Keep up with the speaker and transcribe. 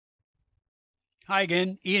Hi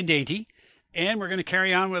again, Ian Dainty, and we're going to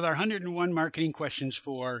carry on with our 101 marketing questions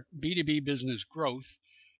for B2B business growth.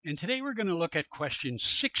 And today we're going to look at question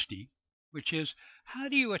 60, which is how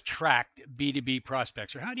do you attract B2B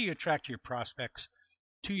prospects, or how do you attract your prospects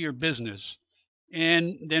to your business?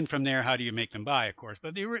 And then from there, how do you make them buy, of course.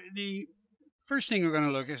 But the first thing we're going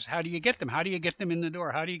to look at is how do you get them? How do you get them in the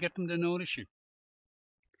door? How do you get them to notice you?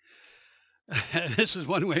 This is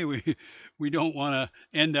one way we don't want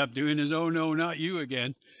to end up doing is, oh no, not you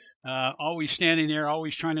again. Always standing there,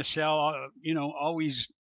 always trying to sell, always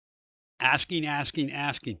asking.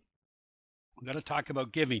 I'm going to talk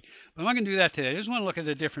about giving, but I'm not going to do that today. I just want to look at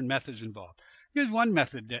the different methods involved. Here's one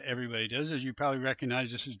method that everybody does, as you probably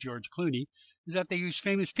recognize. This is George Clooney, is that they use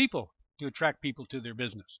famous people to attract people to their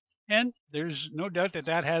business, and there's no doubt that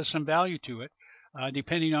that has some value to it,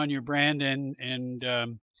 depending on your brand and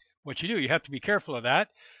what you do. You have to be careful of that,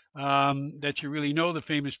 that you really know the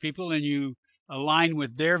famous people and you align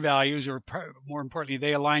with their values, or more importantly,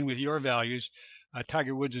 they align with your values.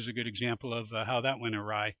 Tiger Woods is a good example of how that went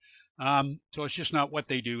awry. So it's just not what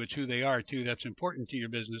they do, it's who they are too. That's important to your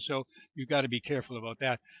business. So you've got to be careful about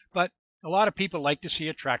that. But a lot of people like to see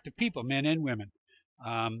attractive people, men and women.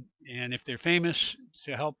 And if they're famous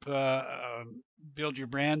to help build your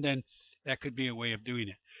brand, then that could be a way of doing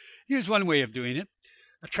it. Here's one way of doing it.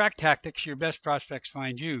 Attract tactics, your best prospects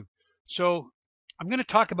find you. So I'm going to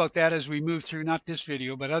talk about that as we move through, not this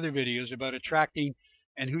video, but other videos about attracting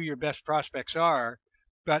and who your best prospects are.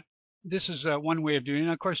 But this is one way of doing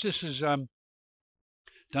it. Of course, this is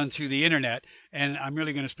done through the internet, and I'm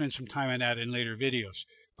really going to spend some time on that in later videos.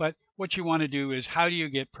 But what you want to do is, how do you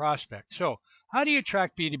get prospects? So how do you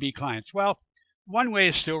attract B2B clients? Well, one way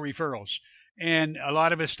is still referrals. And a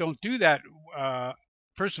lot of us don't do that,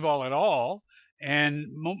 first of all, at all. And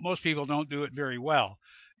most people don't do it very well.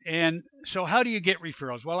 And so how do you get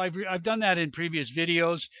referrals? Well, I've done that in previous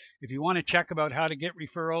videos. If you want to check about how to get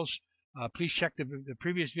referrals, please check the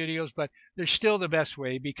previous videos. But they're still the best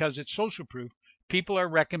way because it's social proof. People are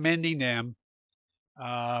recommending them.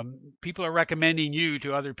 People are recommending you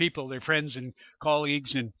to other people, their friends and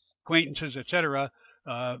colleagues and acquaintances, etc.,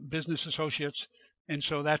 business associates. And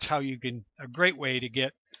so that's how you can, a great way to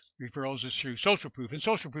get referrals is through social proof. And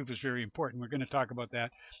social proof is very important. We're going to talk about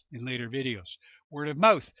that in later videos. Word of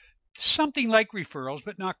mouth, something like referrals,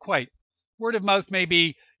 but not quite. Word of mouth may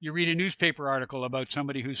be you read a newspaper article about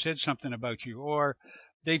somebody who said something about you, or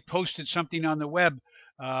they posted something on the web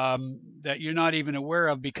that you're not even aware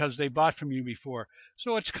of because they bought from you before.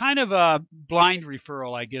 So it's kind of a blind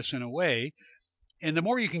referral, I guess, in a way. And the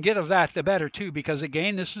more you can get of that, the better too, because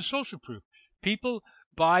again, this is social proof. People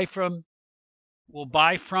will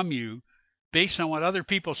buy from you based on what other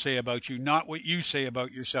people say about you, not what you say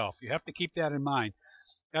about yourself. You have to keep that in mind.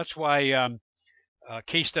 That's why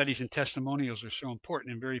case studies and testimonials are so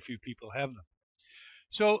important, and very few people have them.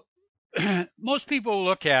 So most people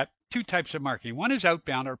look at two types of marketing. One is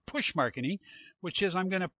outbound or push marketing, which is I'm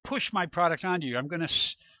going to push my product onto you. I'm going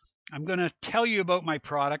to tell you about my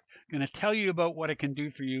product. I'm going to tell you about what it can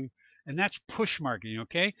do for you, and that's push marketing.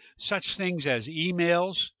 Okay, such things as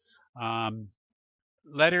emails,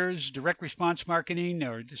 letters, direct response marketing,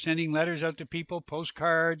 or sending letters out to people,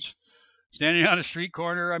 postcards, standing on a street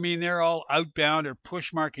corner. I mean, they're all outbound or push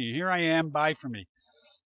marketing. Here I am, buy from me,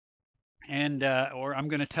 and or I'm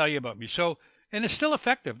going to tell you about me. So, and it's still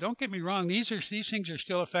effective. Don't get me wrong; these things are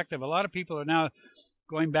still effective. A lot of people are now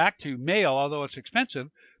going back to mail, although it's expensive,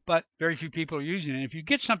 but very few people are using it. And if you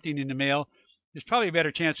get something in the mail, there's probably a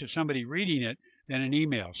better chance of somebody reading it than an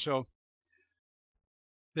email. So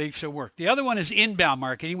they still work. The other one is inbound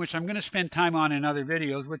marketing, which I'm going to spend time on in other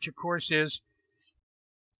videos, which of course is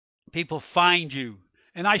people find you.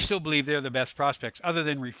 And I still believe they're the best prospects, other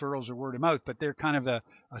than referrals or word of mouth, but they're kind of a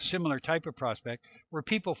similar type of prospect where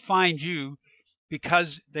people find you because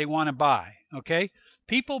they want to buy. Okay?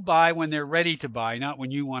 People buy when they're ready to buy, not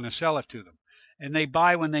when you want to sell it to them. And they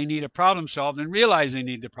buy when they need a problem solved and realize they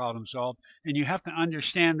need the problem solved. And you have to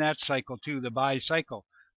understand that cycle too, the buy cycle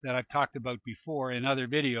that I've talked about before in other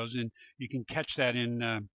videos, and you can catch that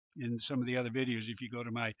in some of the other videos if you go to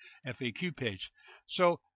my FAQ page.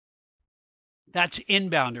 So that's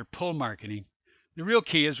inbound or pull marketing. The real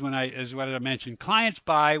key is what I mentioned. Clients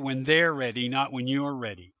buy when they're ready, not when you're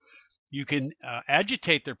ready. You can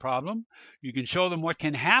agitate their problem. You can show them what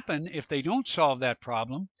can happen if they don't solve that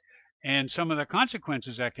problem, and some of the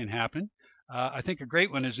consequences that can happen. I think a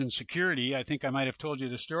great one is in security. I think I might have told you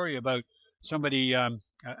the story about somebody, an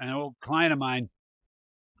old client of mine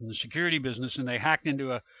in the security business, and they hacked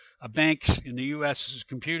into a bank in the U.S.'s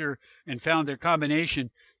computer and found their combination.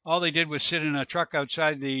 All they did was sit in a truck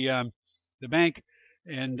outside the bank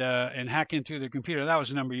and hack into their computer. That was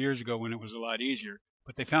a number of years ago when it was a lot easier.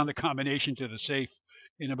 But they found the combination to the safe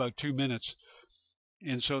in about 2 minutes.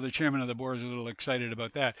 And so the chairman of the board is a little excited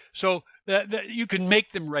about that. So that you can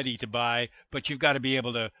make them ready to buy, but you've got to be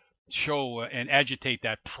able to show and agitate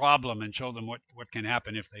that problem and show them what can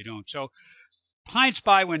happen if they don't. So clients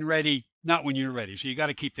buy when ready, not when you're ready. So you got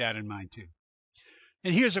to keep that in mind too.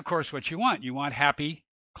 And here's, of course, what you want. You want happy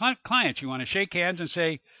clients. You want to shake hands and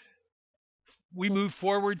say, we move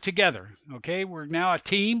forward together. Okay, we're now a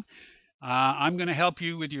team. I'm going to help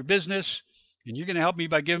you with your business, and you're going to help me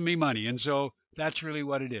by giving me money. And so that's really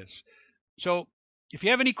what it is. So if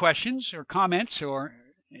you have any questions or comments or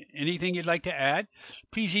anything you'd like to add,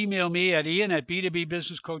 please email me at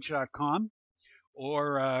ian@b2bbusinesscoach.com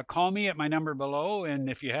or call me at my number below. And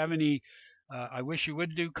if you have any, I wish you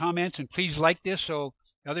would do comments, and please like this so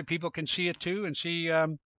other people can see it too and see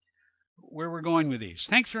where we're going with these.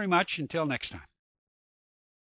 Thanks very much. Until next time.